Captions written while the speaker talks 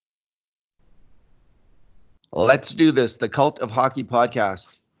Let's do this. The Cult of Hockey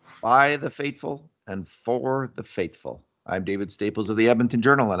podcast by the faithful and for the faithful. I'm David Staples of the Edmonton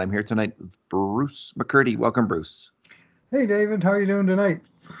Journal, and I'm here tonight with Bruce McCurdy. Welcome, Bruce. Hey, David, how are you doing tonight?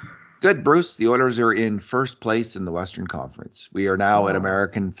 Good, Bruce. The Oilers are in first place in the Western Conference. We are now at Oh,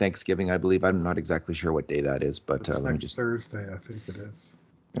 American Thanksgiving, I believe. I'm not exactly sure what day that is, but it's let me next just. Thursday, I think it is.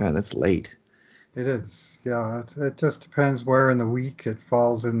 Yeah, that's late. It is, yeah. It just depends where in the week it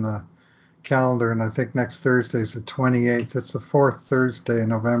falls in the calendar, and I think next Thursday is the 28th. It's the fourth Thursday in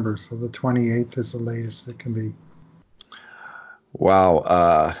November, so the 28th is the latest it can be. Wow.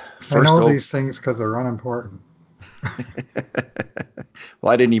 I First, know these things because they're unimportant.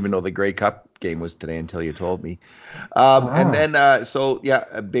 well, I didn't even know the Grey Cup game was today until you told me. And Ah, then, so yeah,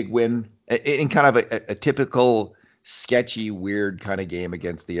 a big win in kind of a typical sketchy, weird kind of game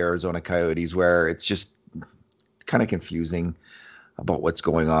against the Arizona Coyotes, where it's just kind of confusing about what's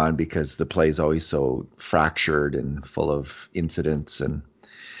going on because the play is always so fractured and full of incidents.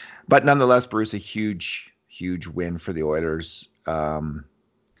 But nonetheless, Bruce, a huge, huge win for the Oilers.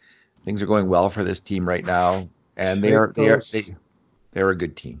 Things are going well for this team right now, and they are take they are those, they they're a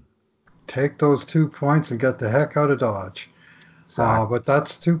good team. take those 2 points and get the heck out of Dodge. Exactly. But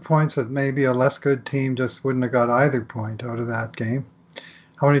that's 2 points that maybe a less good team just wouldn't have got either point out of that game.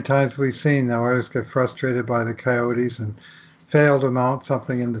 How many times have we seen the Oilers get frustrated by the Coyotes and fail to mount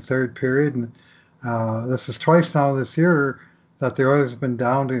something in the third period? And this is twice now this year that the Oilers have been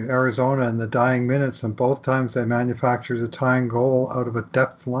down to Arizona in the dying minutes, and both times they manufactured a tying goal out of a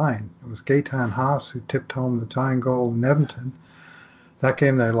depth line. It was Gaetan Haas who tipped home the tying goal in Edmonton. That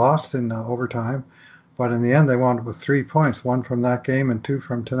game they lost in overtime, but in the end they wound up with 3 points, one from that game and two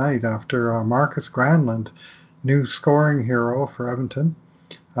from tonight after Marcus Granlund, new scoring hero for Edmonton,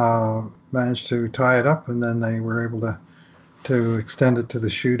 managed to tie it up, and then they were able to extend it to the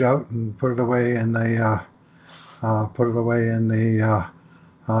shootout and put it away in the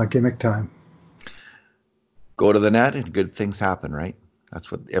gimmick time. Go to the net and good things happen, right? That's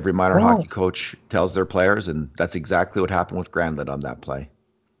what every minor hockey Well, coach tells their players, and that's exactly what happened with Granlund on that play.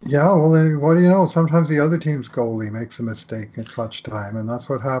 yeah. Well, then what do you know? Sometimes the other team's goalie makes a mistake at clutch time, and that's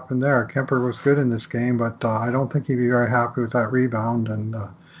what happened there. Kemper was good in this game, but I don't think he'd be very happy with that rebound, and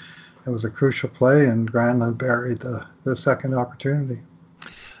it was a crucial play, and Granlund buried the second opportunity.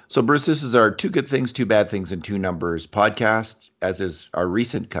 So, Bruce, this is our two good things, two bad things, and two numbers podcast. As is our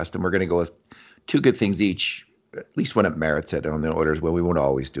recent custom, we're going to go with two good things each, at least when it merits it on the orders. Well, we won't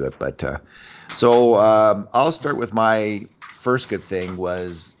always do it, but I'll start with my first good thing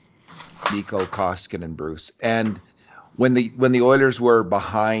was Mikko Koskinen, Bruce, and when the Oilers were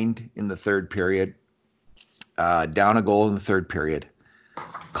behind in the third period, down a goal in the third period,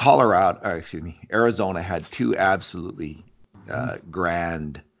 Arizona had two absolutely Mhm.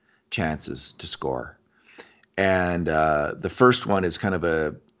 grand chances to score. And the first one is kind of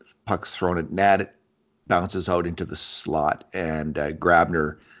a puck's thrown at net, it bounces out into the slot, and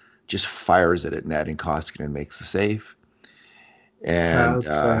Grabner just fires it at net, and Koskinen makes the save. And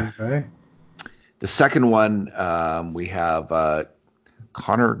Bad save, eh? the second one, we have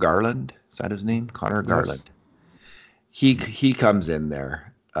Connor Garland. Is that his name? Connor Yes. Garland. He comes in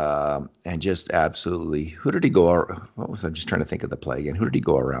there and just absolutely. Who did he go? What was I'm just trying to think of the play again. Who did he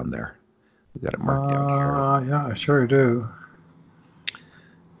go around there? We got it marked down here. Yeah, I sure do.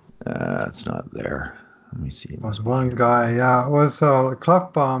 It's not there. Let me see. It Was must be one here. guy, yeah, it was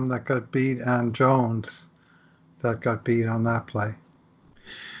Clefbaum that got beat and Jones that got beat on that play.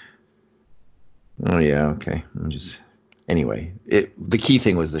 Oh yeah, okay. I'm just anyway. The key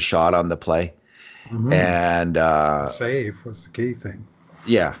thing was the shot on the play, Hmm. and The save was the key thing.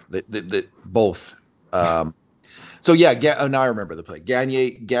 yeah, the both. Um, so yeah, now I remember the play.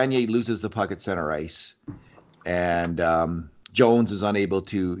 Gagne loses the puck at center ice, and Jones is unable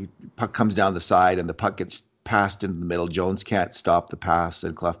to. Puck comes down the side, and the puck gets passed into the middle. Jones can't stop the pass,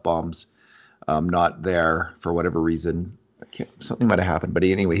 and Clefbaum's not there for whatever reason. Something might have happened, but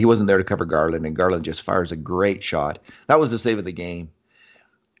anyway, he wasn't there to cover Garland, and Garland just fires a great shot. That was the save of the game.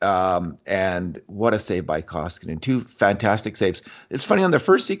 And what a save by Koskinen. Two fantastic saves. It's funny on the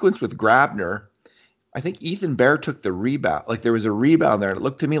first sequence with Grabner, I think Ethan Bear took the rebound. Like there was a rebound there. And it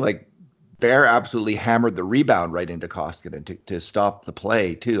looked to me like Bear absolutely hammered the rebound right into Koskinen to stop the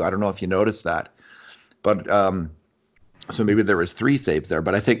play, too. I don't know if you noticed that. But so maybe there was three saves there.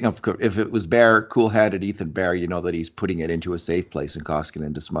 But I think if it was Bear, cool-handed Ethan Bear, you know that he's putting it into a safe place in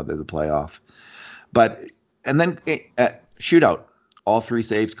Koskinen to smother the playoff. But and then shootout, all three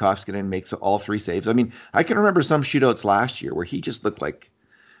saves. Koskinen makes all three saves. I mean, I can remember some shootouts last year where he just looked like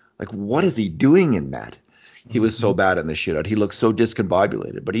what is he doing in that? He was so Hmm. bad in the shootout. He looked so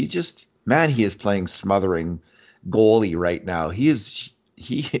discombobulated, but he just man, he is playing smothering goalie right now. He is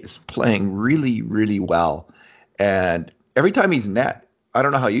playing really, really well. And every time he's net, I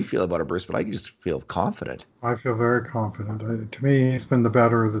don't know how you feel about it, Bruce, but I just feel confident. I feel very confident. To me, he's been the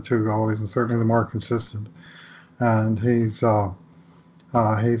better of the two goalies and certainly the more consistent. And he's a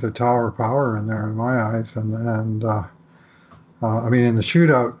tower of power in there in my eyes. I mean, in the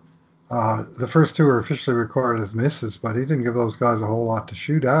shootout, the first two were officially recorded as misses, but he didn't give those guys a whole lot to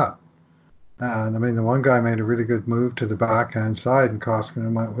shoot at. And I mean, the one guy made a really good move to the backhand side, and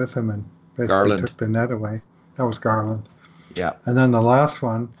Koskinen went with him and basically Garland. took the net away. That was Garland. Yeah. And then the last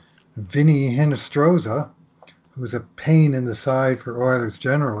one, Vinny Hinostroza, who's a pain in the side for Oilers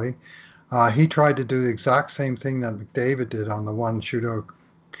generally. He tried to do the exact same thing that McDavid did on the one shootout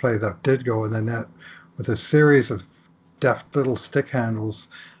play that did go in the net with a series of deft little stick handles.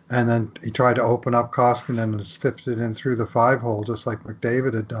 And then he tried to open up Koskinen and stiffed it in through the five hole, just like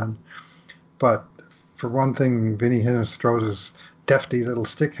McDavid had done. But for one thing, Vinny Hinostroza's defty little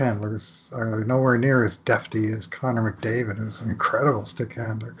stick handlers are nowhere near as defty as Connor McDavid, who's an incredible stick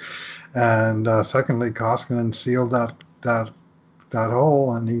handler. And secondly, Koskinen sealed that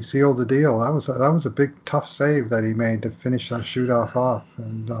hole, and he sealed the deal. That was a big tough save that he made to finish that shootout off,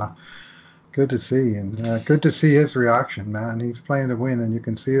 and good to see, and good to see his reaction, man. He's playing to win, and you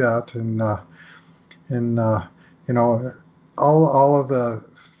can see that, in you know all of the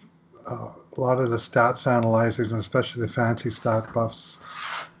a lot of the stats analyzers, and especially the fancy stat buffs,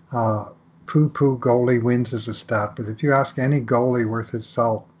 uh, poo-poo goalie wins as a stat. But if you ask any goalie worth his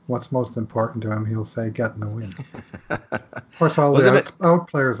salt, what's most important to him, he'll say getting the win. Of course, all the Wasn't it? out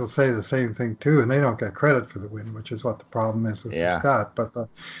players will say the same thing too, and they don't get credit for the win, which is what the problem is with the Yeah. stat. But the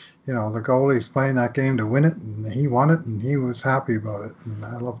goalie's playing that game to win it, and he won it, and he was happy about it, and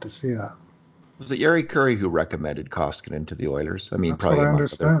I love to see that. Was it Yari Curry who recommended Koskinen to the Oilers? I mean, That's what probably I among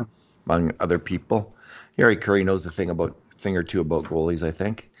understand. other people. Yari Curry knows a thing or two about goalies, I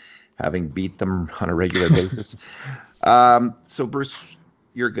think, having beat them on a regular basis. So Bruce,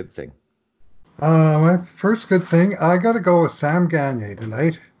 your good thing. My first good thing, I got to go with Sam Gagner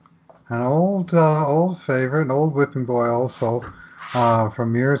tonight, an old favorite, an old whipping boy also,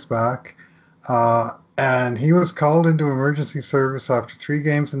 from years back. And he was called into emergency service after 3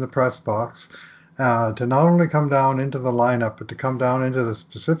 games in the press box, to not only come down into the lineup, but to come down into the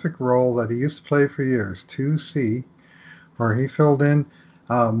specific role that he used to play for years, 2C, where he filled in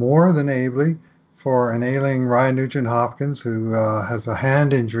more than ably for an ailing Ryan Nugent Hopkins, who has a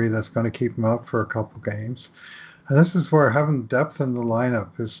hand injury that's going to keep him out for a couple games. And this is where having depth in the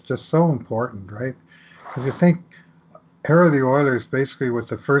lineup is just so important, right? Because you think here are the Oilers basically with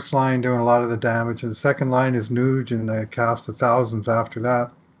the first line doing a lot of the damage, and the second line is Nuge and a cast of thousands after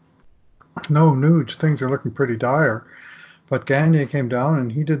that. No, Nuge, things are looking pretty dire. But Gagne came down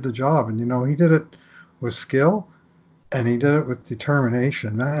and he did the job, and he did it with skill and he did it with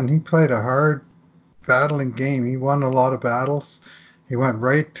determination. Man, he played a hard, battling game. He won a lot of battles. He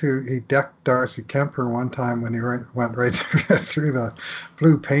decked Darcy Kemper one time when went right through the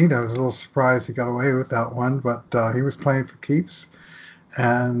blue paint. I was a little surprised he got away with that one, but he was playing for keeps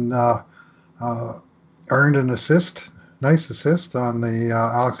and uh, earned an assist, nice assist on the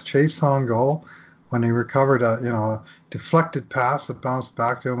Alex Chason goal when he recovered a deflected pass that bounced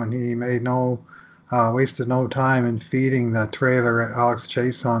back to him, and he made no wasted no time in feeding that trailer Alex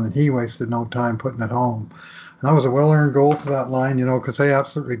Chason, and he wasted no time putting it home. And that was a well-earned goal for that line, because they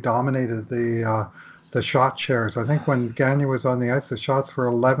absolutely dominated the shot shares. I think when Gagne was on the ice, the shots were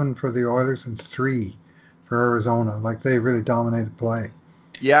 11 for the Oilers and 3 for Arizona. Like they really dominated play,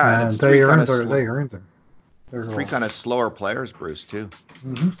 Yeah, and it's and they earned their three goal. kind of slower players, Bruce, too.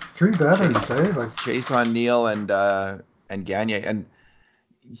 3 Chase, veterans, eh? Like Chase on Neal and Gagne, and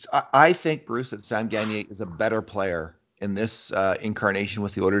I think Bruce that Sam Gagne is a better player in this incarnation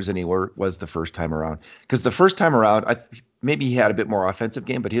with the Oilers than he was the first time around. Because the first time around, maybe he had a bit more offensive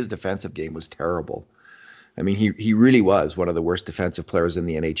game, but his defensive game was terrible. I mean, he really was one of the worst defensive players in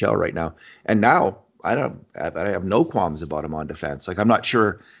the NHL right now. And now I have no qualms about him on defense. Like I'm not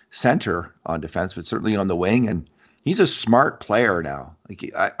sure center on defense, but certainly on the wing. And he's a smart player now.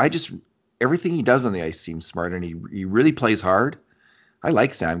 Like I just everything he does on the ice seems smart, and he really plays hard. I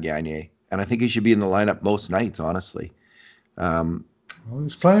like Sam Gagne, and I think he should be in the lineup most nights. Honestly, well, he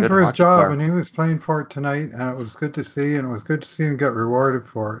was he's a playing good for his hockey job, player. and he was playing for it tonight, and it was good to see, and it was good to see him get rewarded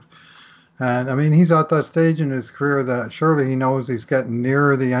for it. And I mean, he's at that stage in his career that surely he knows he's getting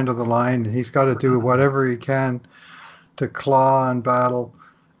nearer the end of the line, and he's got to do whatever he can to claw and battle.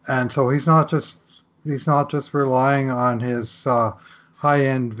 And so he's not just relying on his high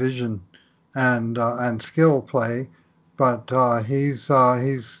end vision and skill play, but he's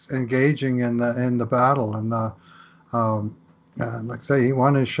engaging in the battle, um, like I say, he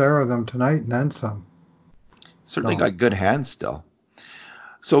won his share of them tonight and then some. Certainly So got good hands still.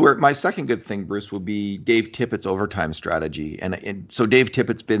 So my second good thing, Bruce, will be Dave Tippett's overtime strategy. And so Dave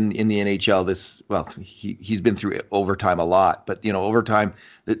Tippett's been in the NHL he's been through overtime a lot, but overtime,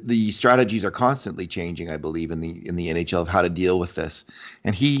 the strategies are constantly changing, I believe, in the NHL of how to deal with this.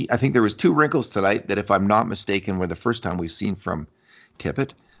 And I think there was two wrinkles tonight that, if I'm not mistaken, were the first time we've seen from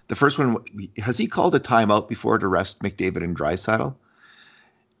Tippett. The first one, has he called a timeout before to rest McDavid and Draisaitl?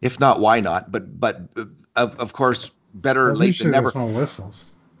 If not, why not? But of course, better well, late than usually never. there's no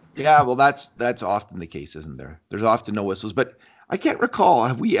whistles. Yeah, well, that's often the case, isn't there? There's often no whistles, but I can't recall.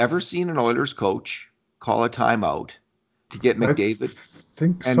 Have we ever seen an Oilers coach call a timeout to get I McDavid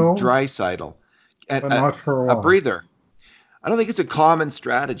think and so, Draisaitl and but not for a a while. breather? I don't think it's a common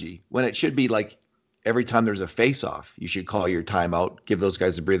strategy when it should be like every time there's a face-off, you should call your timeout, give those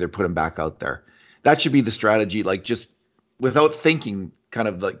guys a breather, put them back out there. That should be the strategy, like just without thinking, kind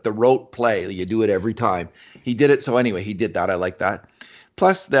of like the rote play. You do it every time. He did it, so anyway, he did that. I like that.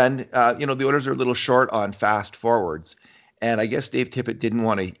 Plus, then the Oilers are a little short on fast forwards. And I guess Dave Tippett didn't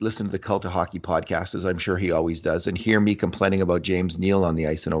want to listen to the Cult of Hockey podcast, as I'm sure he always does, and hear me complaining about James Neal on the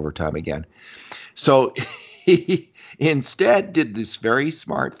ice in overtime again. So he instead did this very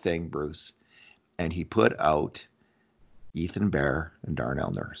smart thing, Bruce, and he put out Ethan Bear and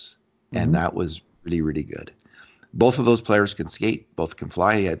Darnell Nurse. And Hmm. that was really, really good. Both of those players can skate, both can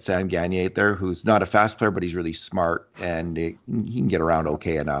fly. He had Sam Gagner there, who's not a fast player, but he's really smart and he can get around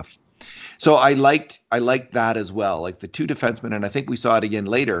okay enough. So I liked that as well. Like the two defensemen, and I think we saw it again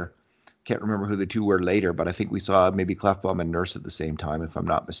later. Can't remember who the two were later, but I think we saw maybe Clefbaum and Nurse at the same time, if I'm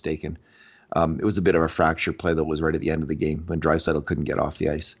not mistaken. It was a bit of a fracture play that was right at the end of the game when Draisaitl couldn't get off the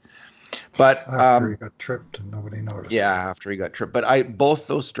ice. But After he got tripped and nobody noticed. yeah, after he got tripped. But I both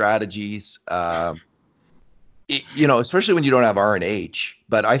those strategies, especially when you don't have RNH.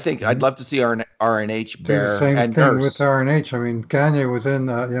 But I think I'd Mhm. love to see RNH, Do the Bear, same and thing with Nurse. RNH. I mean, Gagne was in,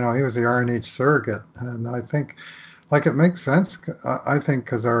 he was the RNH surrogate, and I think, like, it makes sense. I think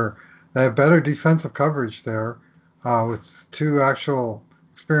because they have better defensive coverage there, with two actual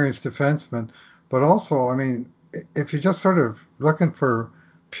experienced defensemen. But also, I mean, if you're just sort of looking for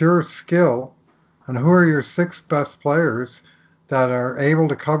pure skill, and who are your six best players that are able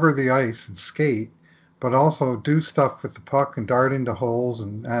to cover the ice and skate, but also do stuff with the puck and dart into holes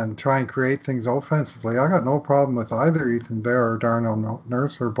and try and create things offensively. I got no problem with either Ethan Bear or Darnell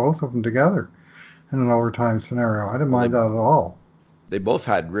Nurse or both of them together in an overtime scenario. I didn't Well, mind that at all. they both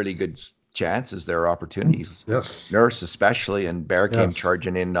had really good chances, their opportunities. Yes, Nurse especially, and Bear came yes.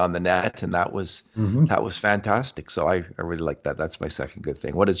 charging in on the net, and that was Hmm. that was fantastic. So I really like that. That's my second good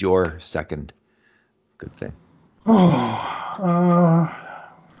thing. What is your second good thing? Oh,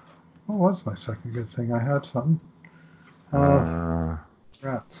 what was my second good thing? I had something. Uh, Uh,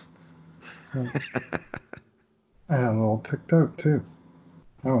 rats. Uh, I had it all picked out too.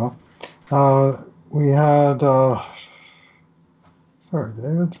 Oh well. We had. Sorry,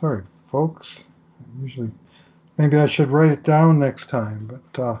 David. Sorry, folks. Usually, maybe I should write it down next time.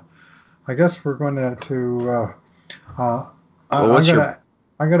 But I guess we're going uh, well, I'm what's your gonna,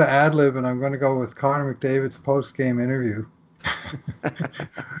 I'm gonna ad lib, and I'm gonna go with Connor McDavid's post game interview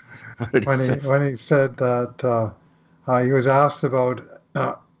what did he say? when he said that he was asked about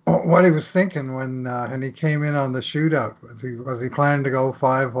what he was thinking when he came in on the shootout. Was he planning to go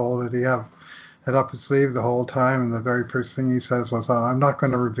 5 hole? Did he have it up his sleeve the whole time? And the very first thing he says was, "I'm not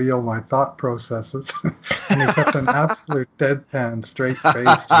going to reveal my thought processes." And he kept an absolute deadpan, straight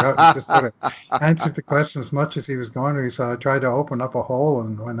face throughout. He just sort of answered the question as much as he was going to. He said, "I tried to open up a hole,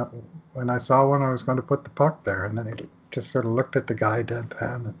 and when I saw one, I was going to put the puck there." And then he just sort of looked at the guy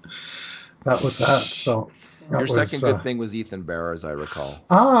deadpan, and that was that. So Your that second was. good thing was Ethan Bear, as I recall.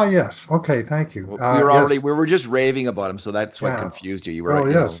 Yes. Okay. Thank you. We Yes. were just raving about him, so that's what Yeah. confused you. You were, Well,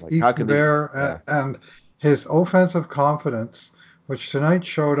 yes. like, how Ethan can they? Bear Yeah, and his offensive confidence, which tonight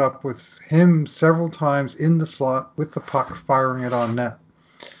showed up with him several times in the slot with the puck, firing it on net.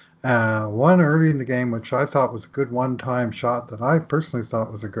 One early in the game, which I thought was a good one-time shot that I personally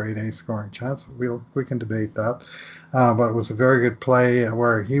thought was a great A scoring chance. We can debate that, but it was a very good play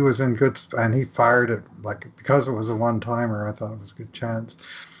where he was in good and he fired it like because it was a one-timer. I thought it was a good chance.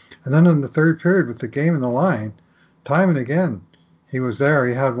 And then in the third period, with the game in the line, time and again, he was there.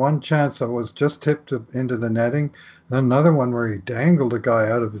 He had one chance that was just tipped into the netting, then another one where he dangled a guy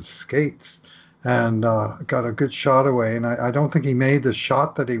out of his skates and got a good shot away. And I don't think he made the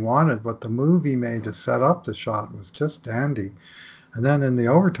shot that he wanted, but the move he made to set up the shot was just dandy. And then in the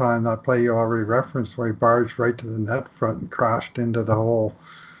overtime, that play you already referenced, where he barged right to the net front and crashed into the whole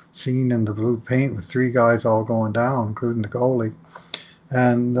scene in the blue paint with three guys all going down, including the goalie.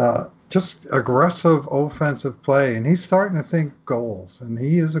 And just aggressive offensive play. And he's starting to think goals, and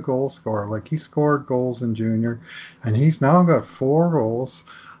he is a goal scorer. Like he scored goals in junior, and he's now got 4 goals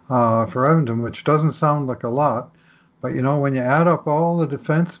for Edmonton, which doesn't sound like a lot. But when you add up all the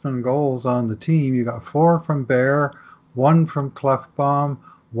defenseman goals on the team, you got 4 from Bear, one from Clefbaum,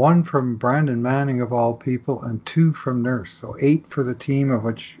 one from Brandon Manning of all people, and 2 from Nurse. So 8 for the team, of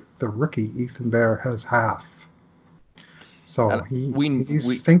which the rookie Ethan Bear has half. So And he's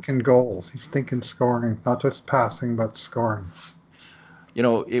we thinking goals. He's thinking scoring, not just passing, but scoring. you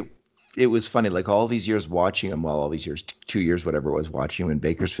know it was funny, like all these years watching him, well, all these years, 2 years, whatever it was, watching him in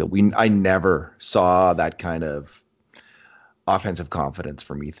Bakersfield. We I never saw that kind of offensive confidence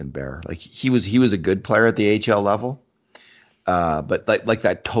from Ethan Bear. Like he was a good player at the AHL level, but like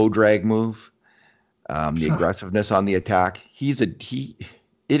that toe drag move, the aggressiveness on the attack.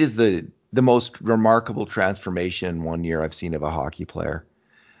 It is the most remarkable transformation in 1 year I've seen of a hockey player.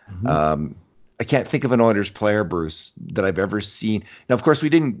 Mhm. Um, I can't think of an Oilers player, Bruce, that I've ever seen. Now, of course, we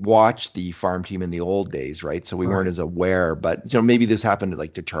didn't watch the farm team in the old days, right? So we weren't Right. as aware. But maybe this happened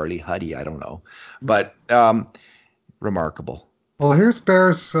like to Charlie Huddy. I don't know, but remarkable. Well, here's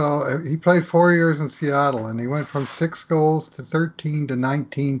Bears. He played 4 years in Seattle, and he went from 6 goals to 13 to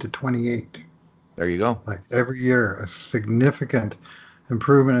 19 to 28. There you go. Like every year, a significant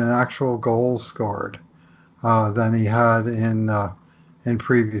improvement in actual goals scored than he had in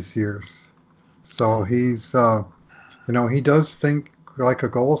previous years. So he does think like a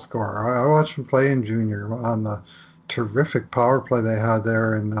goal scorer. I watched him play in junior on the terrific power play they had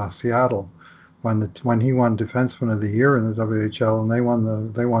there in Seattle when he won Defenseman of the Year in the WHL, and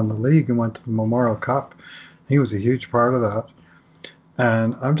they won the league and went to the Memorial Cup. He was a huge part of that,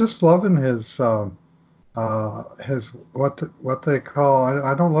 and I'm just loving his what they call,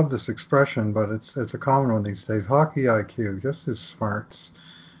 I don't love this expression, but it's a common one these days, hockey IQ, just his smarts,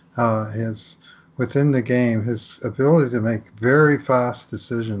 his within the game, his ability to make very fast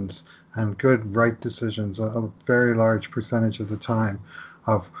decisions and good right decisions a very large percentage of the time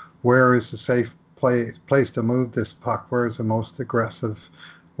of where is the safe place to move this puck, where is the most aggressive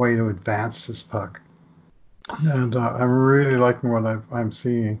way to advance this puck. And I'm really liking what I'm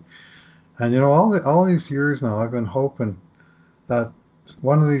seeing. And all these years now, I've been hoping that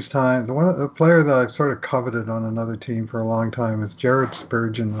one of these times, one of the player that I've sort of coveted on another team for a long time is Jared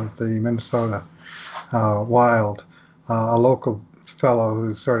Spurgeon of the Minnesota Wild, a local fellow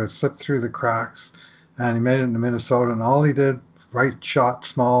who sort of slipped through the cracks, and he made it into Minnesota. And all he did, right shot,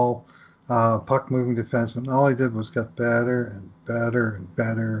 small, puck moving defenseman, all he did was get better and better and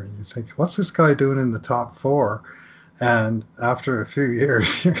better. And you think, what's this guy doing in the top four? And after a few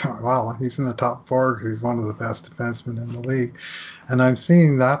years, wow, he's in the top four. He's one of the best defensemen in the league. And I'm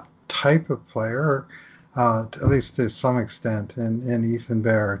seeing that type of player, at least to some extent, in Ethan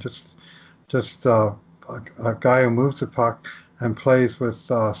Bear. Just a guy who moves the puck and plays with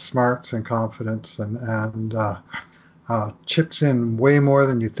smarts and confidence, and chips in way more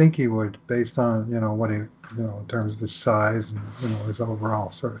than you think he would, based on what he in terms of his size and his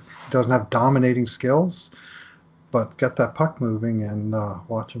overall sort of. He doesn't have dominating skills, but get that puck moving and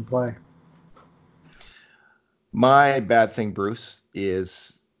watch him play. My bad thing, Bruce,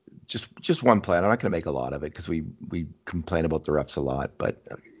 is just one play. I'm not going to make a lot of it because we complain about the refs a lot. But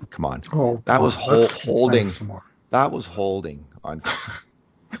come on, Oh, come that was on, let's complain holding. some more. That was holding on.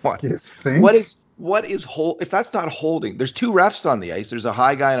 Come on. You What think? is what is hold? If that's not holding, there's two refs on the ice. There's a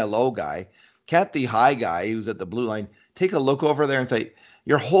high guy and a low guy. Can't the high guy who's at the blue line take a look over there and say,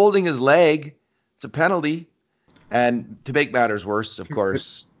 "You're holding his leg. It's a penalty." And to make matters worse, of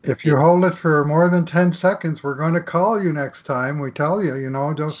course, If you it. hold it for more than 10 seconds, we're going to call you next time. We tell you,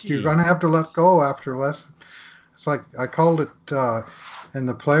 just you're going to have to let Jeez. go after less. It's like I called it in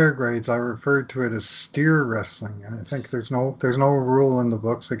the player grades. I referred to it as steer wrestling, and I think there's no rule in the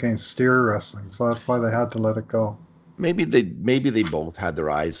books against steer wrestling, so that's why they had to let it go. Maybe they both had their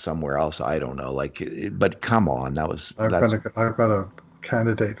eyes somewhere else. I don't know. But come on, that's I've got a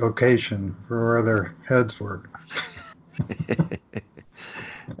candidate location for where their heads were.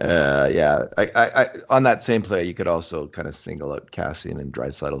 yeah. On that same play, you could also kind of single out Cassian and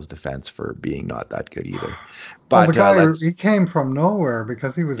Dreisaitl's defense for being not that good either. Well, the But guy let's he came from nowhere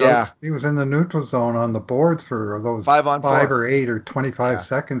because he was yeah, out. He was in the neutral zone on the boards for five those on 5 four. or 8 or 25 Yeah,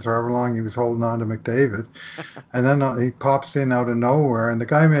 seconds, or however long he was holding on to McDavid, and then he pops in out of nowhere, and the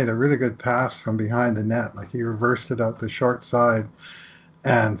guy made a really good pass from behind the net, like he reversed it out the short side,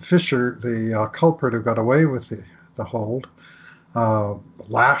 and Fisher, the culprit who got away with the hold, uh,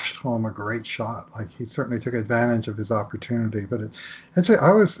 lashed home a great shot. Like he certainly took advantage of his opportunity. But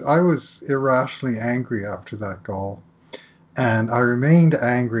I was irrationally angry after that goal, and I remained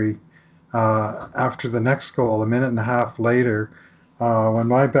angry after the next goal, a minute and a half later, when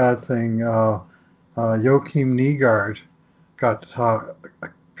my bad thing, Joachim Nygaard got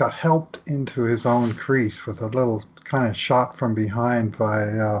got helped into his own crease with a little kind of shot from behind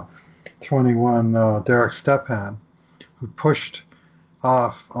by 21 Derek Stepan, who pushed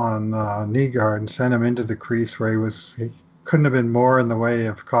off on Nygaard and sent him into the crease where he couldn't have been more in the way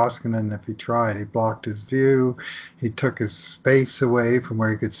of Koskinen if he tried. He blocked his view. He took his space away from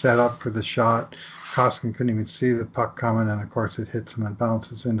where he could set up for the shot. Koskinen couldn't even see the puck coming, and of course it hits him and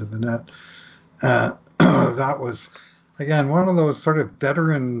bounces into the net. That was, again, one of those sort of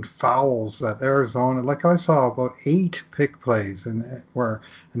veteran fouls that Arizona, like I saw about 8 pick plays where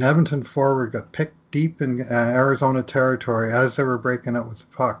an Edmonton forward got picked deep in Arizona territory as they were breaking up with the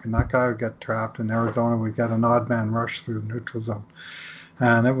puck, and that guy would get trapped, and Arizona would get an odd man rush through the neutral zone,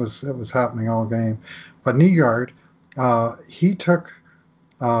 and it was happening all game. But Nygaard, he took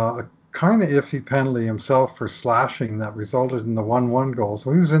a kind of iffy penalty himself for slashing that resulted in the 1-1 goal.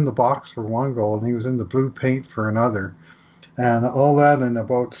 So he was in the box for one goal and he was in the blue paint for another. And all that in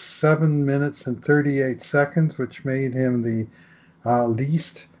about 7 minutes and 38 seconds, which made him the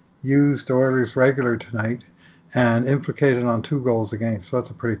least used Oilers regular tonight and implicated on 2 goals against. So that's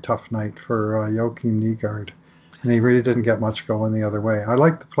a pretty tough night for Joachim Nygaard. And he really didn't get much going the other way. I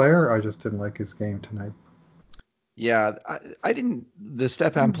liked the player, I just didn't like his game tonight. Yeah, I didn't. The A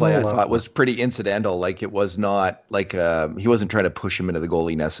Stepan play I little thought out. was pretty incidental. Like it was not like he wasn't trying to push him into the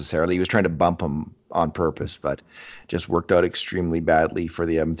goalie necessarily. He was trying to bump him on purpose, but just worked out extremely badly for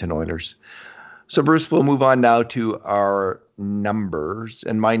the Edmonton Oilers. So Bruce, we'll move on now to our numbers,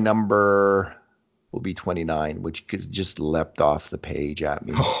 and my number will be 29, which just leapt off the page at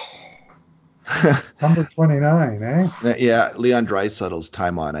me. Number 29, eh? Yeah, Leon Draisaitl's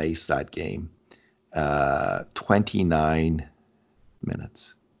time on ice that game, 29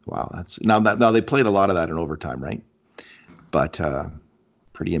 minutes. Wow, that's now they played a lot of that in overtime, right? But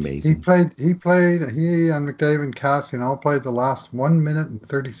pretty amazing. He and McDavid and Cassian all played the last 1 minute and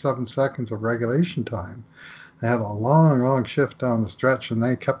 37 seconds of regulation time. They had a long, long shift down the stretch and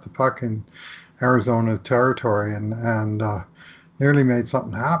they kept the puck in Arizona territory and nearly made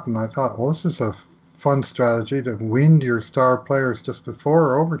something happen. I thought, well, this is a fun strategy to wind your star players just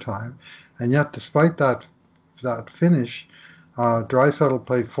before overtime. And yet, despite that finish, Draisaitl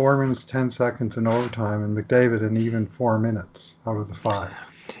played 4 minutes 10 seconds in overtime, and McDavid an even 4 minutes out of the five.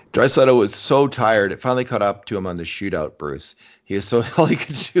 Draisaitl was so tired. It finally caught up to him on the shootout, Bruce. He was so all he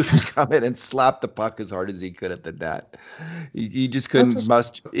could do was come in and slap the puck as hard as he could at the net. He just That's couldn't a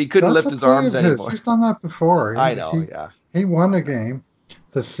must he couldn't that's lift a his play arms of his. anymore. He's done that before. I know, yeah. He won a game,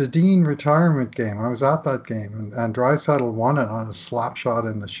 the Sedin retirement game. I was at that game, and Draisaitl won it on a slap shot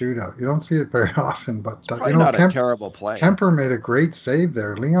in the shootout. You don't see it very often, but It's probably not a terrible play. Kemper made a great save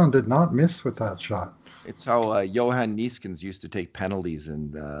there. Leon did not miss with that shot. It's how Johan Neeskens used to take penalties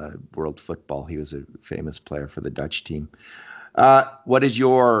in world football. He was a famous player for the Dutch team. What is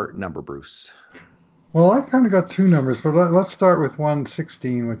your number, Bruce? Well, I kind of got two numbers, but let's start with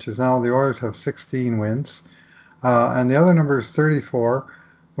 116, which is now the Oilers have 16 wins. And the other number is 34,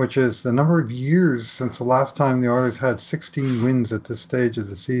 which is the number of years since the last time the Oilers had 16 wins at this stage of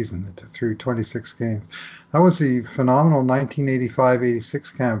the season through 26 games. That was the phenomenal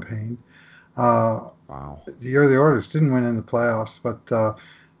 1985-86 campaign. Uh, Wow. the year the Oilers didn't win in the playoffs, but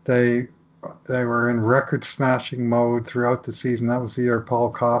they they were in record smashing mode throughout the season. That was the year Paul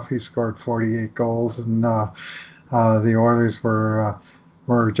Coffey scored 48 goals, and the Oilers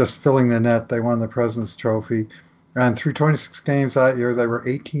were just filling the net. They won the President's Trophy. And through 26 games that year, they were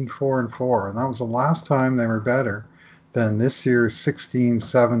 18-4-4, and that was the last time they were better than this year's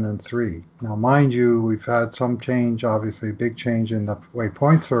 16-7-3. Now, mind you, we've had some change, obviously, big change in the way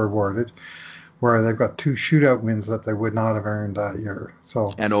points are awarded, where they've got 2 shootout wins that they would not have earned that year.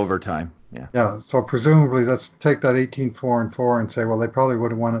 So, And overtime. Yeah. yeah, so presumably, let's take that 18-4-4 and say, well, they probably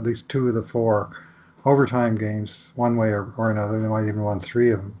would have won at least 2 of the 4 overtime games, one way or another. They might even won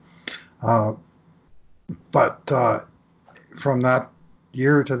 3 of them. Uh, but from that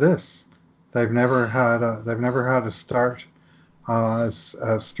year to this, they've never had a start as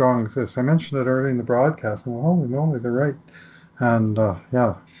strong as this. I mentioned it early in the broadcast. And holy moly, they're right. And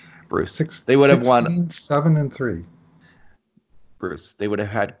yeah, Bruce. six, They would have won 16, 7-3. Bruce. They would have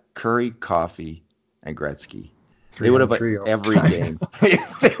had Curry, Coffee, and Gretzky. They Three would on have three every overtime. game.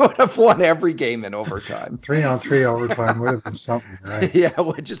 They would have won every game in overtime. 3-on-3 overtime would have been something, right? Yeah,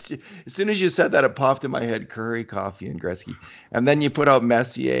 well, just as soon as you said that, it popped in my head: Curry, Coffee, and Gretzky. And then you put out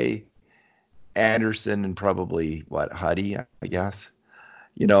Messier, Anderson, and probably what, Huddy, I guess.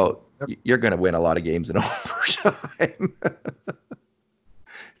 You know, Yep. you're going to win a lot of games in overtime.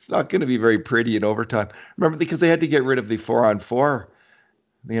 It's not going to be very pretty in overtime. Remember, because they had to get rid of the 4-on-4.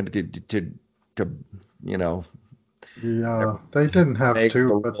 They had to you know, Yeah, they didn't have finagle to,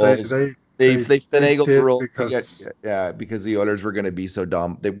 the but rules. They they finagled the did rules to get, because yeah, because the Oilers were going to be so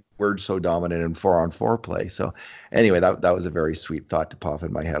they were so dominant in 4-on-4 play. So anyway, that was a very sweet thought to pop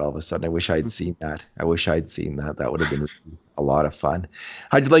in my head all of a sudden. I wish I'd seen that. I wish I'd seen that. That would have been really a lot of fun.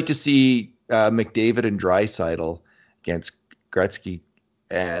 I'd like to see McDavid and Draisaitl against Gretzky,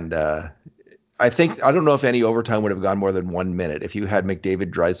 and I don't know if any overtime would have gone more than 1 minute if you had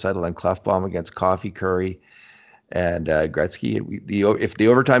McDavid, Draisaitl, and Clefbaum against Coffee, Curry, and Gretzky. If the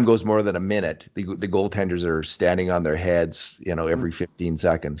overtime goes more than a minute, the goaltenders are standing on their heads, every 15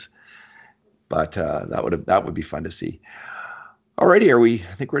 seconds. But that would be fun to see. Alrighty,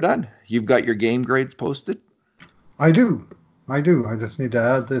 I think we're done. You've got your game grades posted. I do. I do. I just need to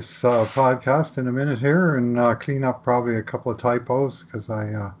add this podcast in a minute here and clean up probably a couple of typos because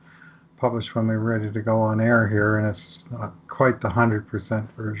I published when we were ready to go on air here, and it's not quite the 100%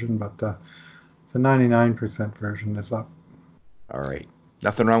 version, but the 99% version is up. All right.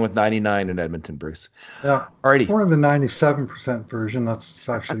 Nothing wrong with 99 in Edmonton, Bruce. Yeah, Alrighty. or the 97% version. That's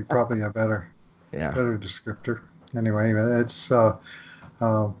actually probably a Yeah. better descriptor. Anyway, uh, it's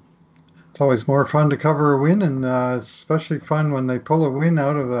always more fun to cover a win, and especially fun when they pull a win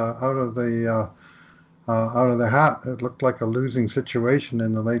out of the hat. It looked like a losing situation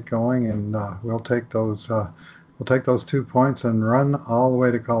in the late going, and we'll take those 2 points and run all the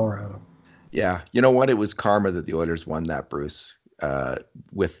way to Colorado. Yeah. You know what? It was karma that the Oilers won that, Bruce,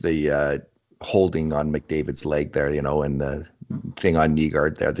 with the holding on McDavid's leg there, and the thing on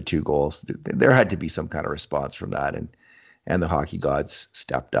Nygaard there, the two goals. There had to be some kind of response from that, and the hockey gods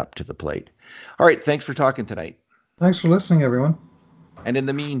stepped up to the plate. All right. Thanks for talking tonight. Thanks for listening, everyone. And in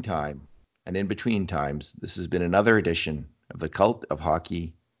the meantime, and in between times, this has been another edition of the Cult of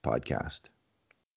Hockey podcast.